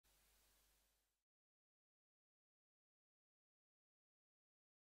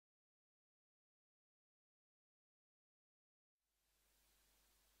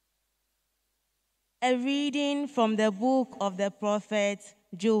A reading from the book of the prophet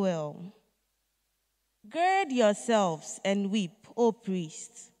Joel. Gird yourselves and weep, O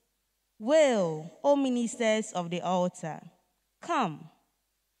priests. Wail, O ministers of the altar. Come,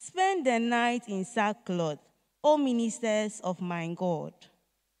 spend the night in sackcloth, O ministers of my God.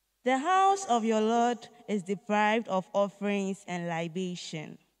 The house of your Lord is deprived of offerings and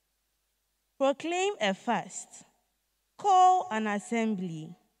libation. Proclaim a fast. Call an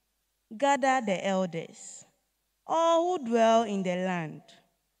assembly. Gather the elders, all who dwell in the land,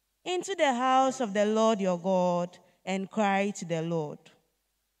 into the house of the Lord your God, and cry to the Lord.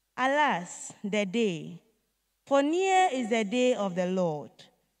 Alas, the day, for near is the day of the Lord,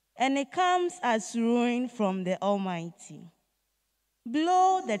 and it comes as ruin from the Almighty.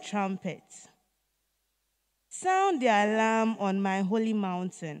 Blow the trumpet. Sound the alarm on my holy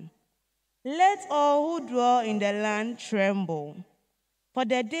mountain. Let all who dwell in the land tremble, for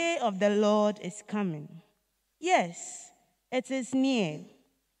the day of the Lord is coming. Yes, it is near,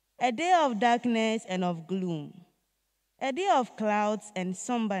 a day of darkness and of gloom, a day of clouds and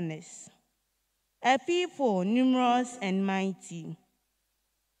somberness, a people numerous and mighty.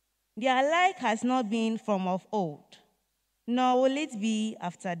 Their like has not been from of old, nor will it be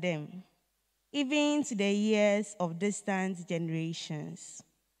after them, even to the years of distant generations.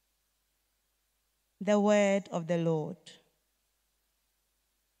 The word of the Lord.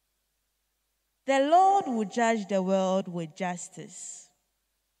 The Lord will judge the world with justice.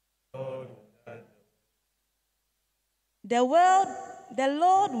 The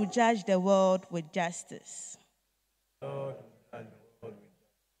Lord will judge the world with justice. I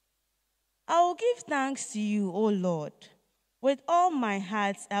will give thanks to you, O Lord. With all my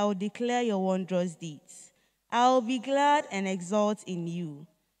heart, I will declare your wondrous deeds. I will be glad and exult in you.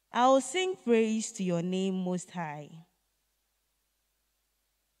 I will sing praise to your name most high.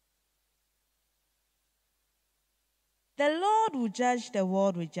 The Lord will judge the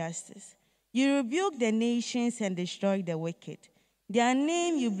world with justice. You rebuke the nations and destroy the wicked. Their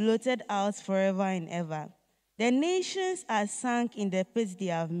name you blotted out forever and ever. The nations are sunk in the pit they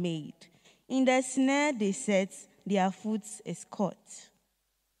have made. In the snare they set, their foot is caught.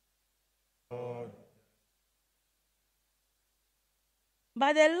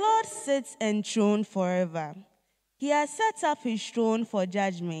 But the Lord sits enthroned forever. He has set up his throne for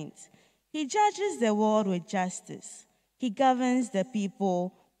judgment. He judges the world with justice. He governs the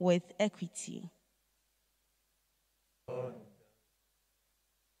people with equity.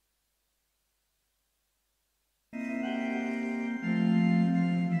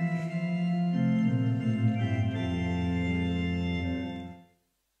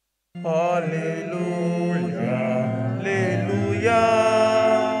 Hallelujah, hallelujah,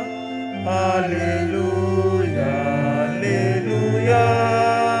 hallelujah, hallelujah,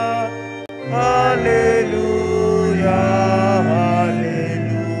 hallelujah,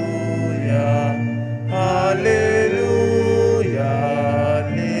 hallelujah, hallelujah,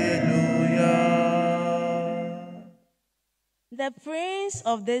 hallelujah. The prince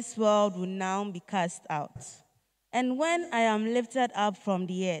of this world will now be cast out. And when I am lifted up from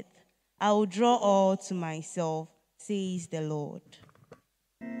the earth, I will draw all to myself, says the Lord.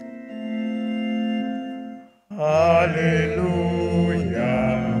 Hallelujah,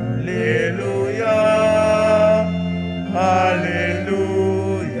 hallelujah,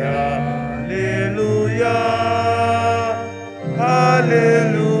 hallelujah, hallelujah,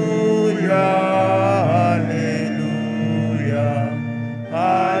 hallelujah, hallelujah,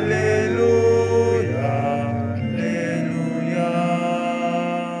 hallelujah, hallelujah.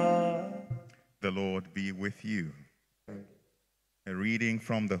 The Lord be with you. A reading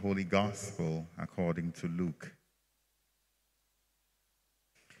from the Holy Gospel according to Luke.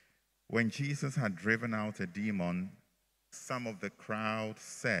 When Jesus had driven out a demon, some of the crowd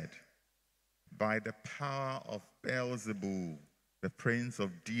said, "By the power of Beelzebul, the prince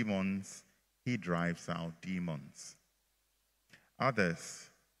of demons, he drives out demons."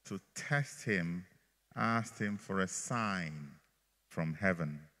 Others, to test him, asked him for a sign from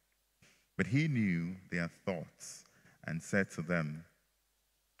heaven. But he knew their thoughts and said to them,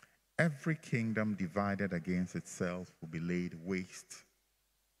 "Every kingdom divided against itself will be laid waste,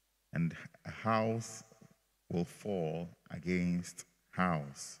 and a house will fall against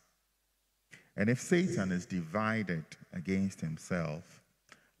house. And if Satan is divided against himself,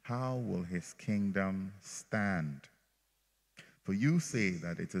 how will his kingdom stand? For you say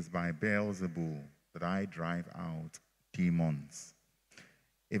that it is by Beelzebul that I drive out demons.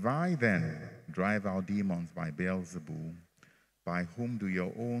 If I then drive out demons by Beelzebul, by whom do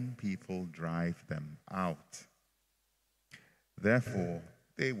your own people drive them out? Therefore,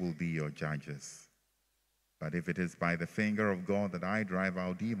 they will be your judges. But if it is by the finger of God that I drive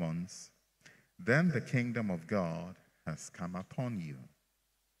out demons, then the kingdom of God has come upon you.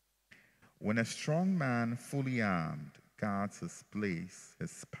 When a strong man, fully armed, guards his place,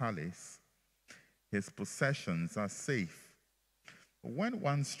 his palace, his possessions are safe. But when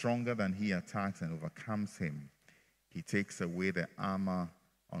one stronger than he attacks and overcomes him, he takes away the armor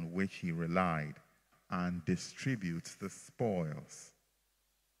on which he relied and distributes the spoils.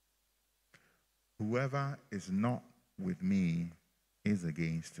 Whoever is not with me is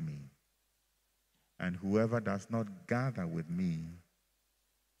against me, and whoever does not gather with me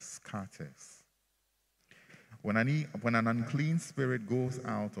scatters. When an unclean spirit goes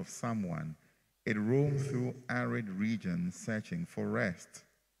out of someone, it roams through arid regions searching for rest.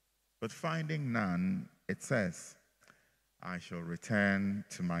 But finding none, it says, I shall return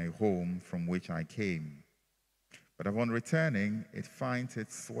to my home from which I came. But upon returning, it finds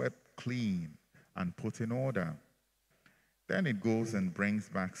it swept clean and put in order. Then it goes and brings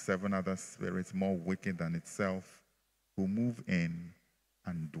back 7 other spirits more wicked than itself, who move in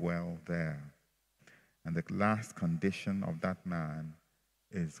and dwell there. And the last condition of that man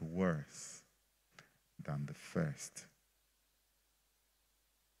is worse than the first.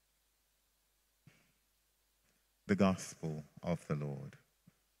 The Gospel of the Lord.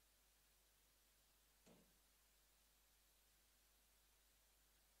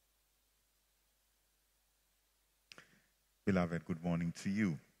 Beloved, good morning to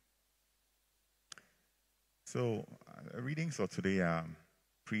you. So, readings for today are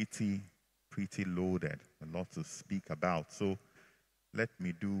pretty loaded, a lot to speak about. So, let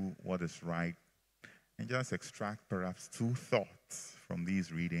me do what is right and just extract perhaps 2 thoughts from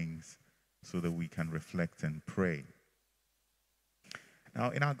these readings so that we can reflect and pray. Now,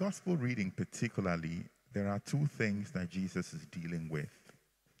 in our gospel reading particularly, there are 2 things that Jesus is dealing with.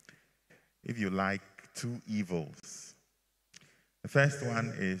 If you like, 2 evils. The first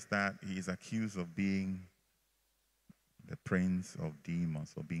one is that he is accused of being the prince of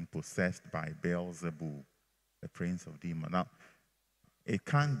demons, or being possessed by Beelzebub, the prince of demons. Now, it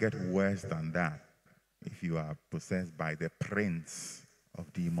can't get worse than that if you are possessed by the prince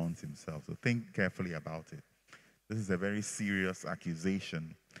of demons himself. So think carefully about it. This is a very serious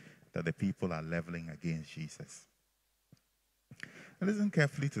accusation that the people are leveling against Jesus. And listen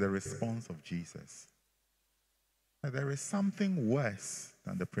carefully to the response of Jesus. That there is something worse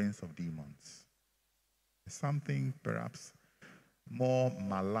than the prince of demons. Something perhaps more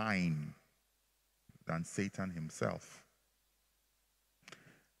malign than Satan himself.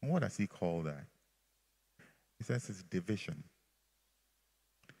 And what does he call that? He says it's division.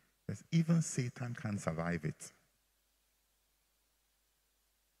 Because even Satan can't survive it.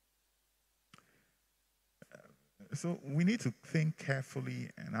 So we need to think carefully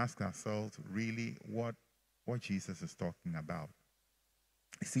and ask ourselves really what Jesus is talking about.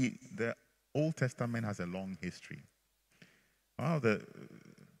 See, the Old Testament has a long history. One of the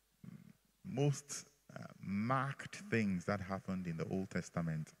most marked things that happened in the Old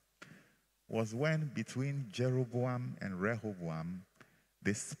Testament was when between Jeroboam and Rehoboam,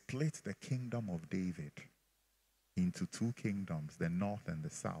 they split the kingdom of David into 2 kingdoms, the north and the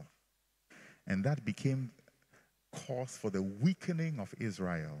south. And that became cause for the weakening of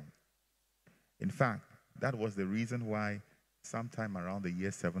Israel. In fact, that was the reason why sometime around the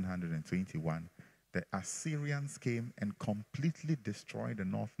year 721, the Assyrians came and completely destroyed the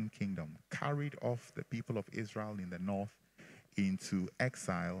northern kingdom, carried off the people of Israel in the north into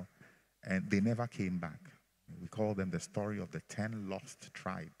exile, and they never came back. We call them the story of the 10 lost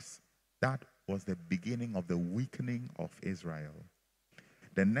tribes. That was the beginning of the weakening of Israel.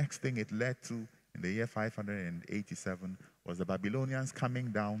 The next thing it led to in the year 587 was the Babylonians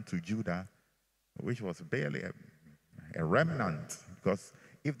coming down to Judah, which was barely a remnant, because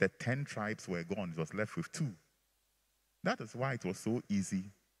if the 10 tribes were gone, it was left with 2. That is why it was so easy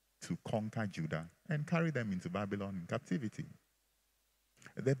to conquer Judah and carry them into Babylon in captivity.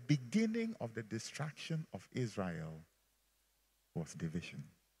 The beginning of the destruction of Israel was division.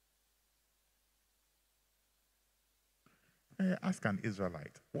 Ask an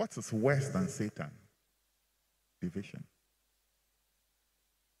Israelite, what is worse than Satan? Division.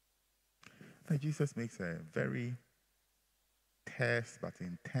 And Jesus makes a very terse but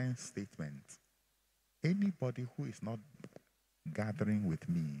intense statement. Anybody who is not gathering with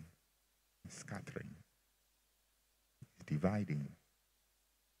me is scattering, is dividing.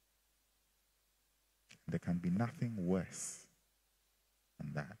 There can be nothing worse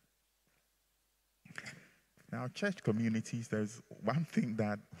than that. Now, church communities, there's one thing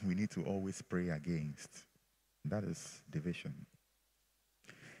that we need to always pray against, and that is division.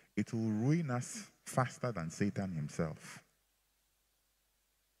 It will ruin us faster than Satan himself.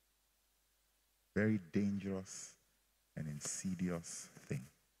 Very dangerous and insidious thing.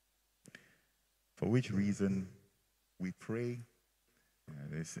 For which reason we pray.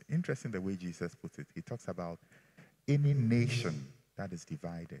 It's interesting the way Jesus puts it. He talks about any nation that is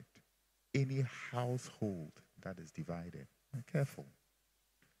divided, any household that is divided. Be careful.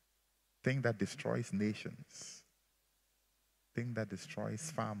 Thing that destroys nations, thing that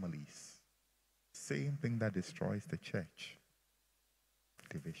destroys families, same thing that destroys the church.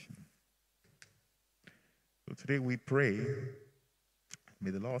 Division. So today we pray,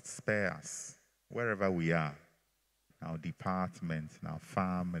 may the Lord spare us wherever we are, our departments, in our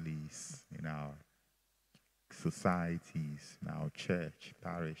families, in our societies, in our church,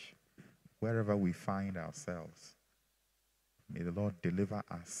 parish, wherever we find ourselves. May the Lord deliver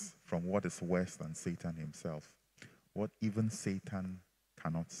us from what is worse than Satan himself, what even Satan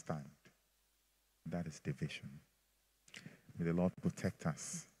cannot stand. That is division. May the Lord protect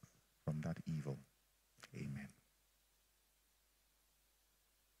us from that evil. Amen.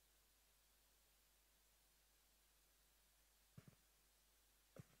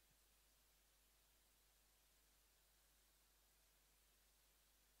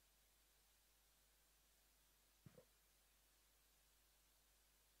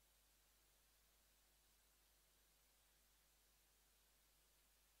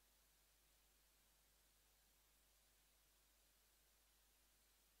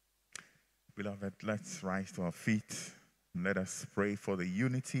 Beloved, let's rise to our feet and let us pray for the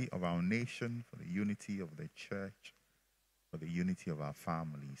unity of our nation, for the unity of the church, for the unity of our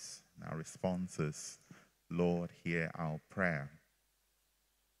families. And our response is, Lord, hear our prayer.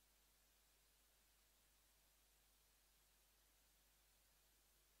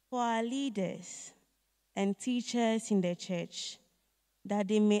 For our leaders and teachers in the church, that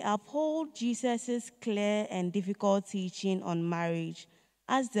they may uphold Jesus' clear and difficult teaching on marriage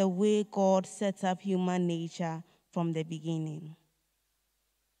as the way God set up human nature from the beginning.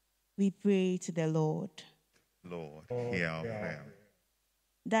 We pray to the Lord. Lord, hear our prayer.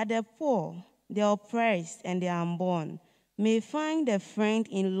 That the poor, the oppressed, and the unborn may find a friend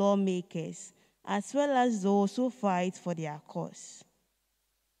in lawmakers, as well as those who fight for their cause.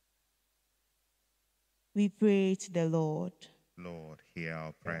 We pray to the Lord. Lord, hear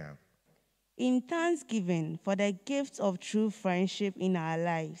our prayer. In thanksgiving for the gift of true friendship in our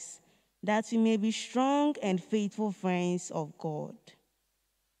lives, that we may be strong and faithful friends of God.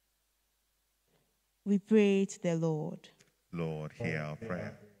 We pray to the Lord. Lord, hear our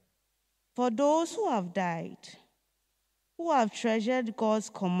prayer. For those who have died, who have treasured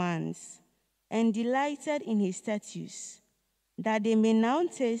God's commands and delighted in his statutes, that they may now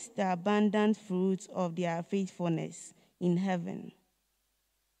taste the abundant fruits of their faithfulness in heaven.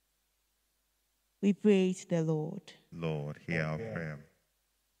 We pray to the Lord. Lord, hear our prayer.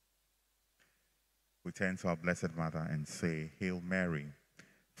 We turn to our Blessed Mother and say, Hail Mary,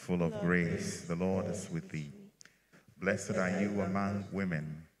 full of grace, the Lord is with thee. Blessed are you among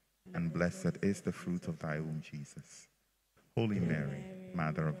women, and blessed is the fruit of thy womb, Jesus. Holy Mary,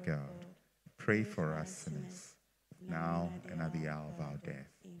 Mother of God, pray for us sinners, now and at the hour of our death.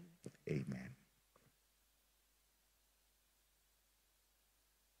 Amen.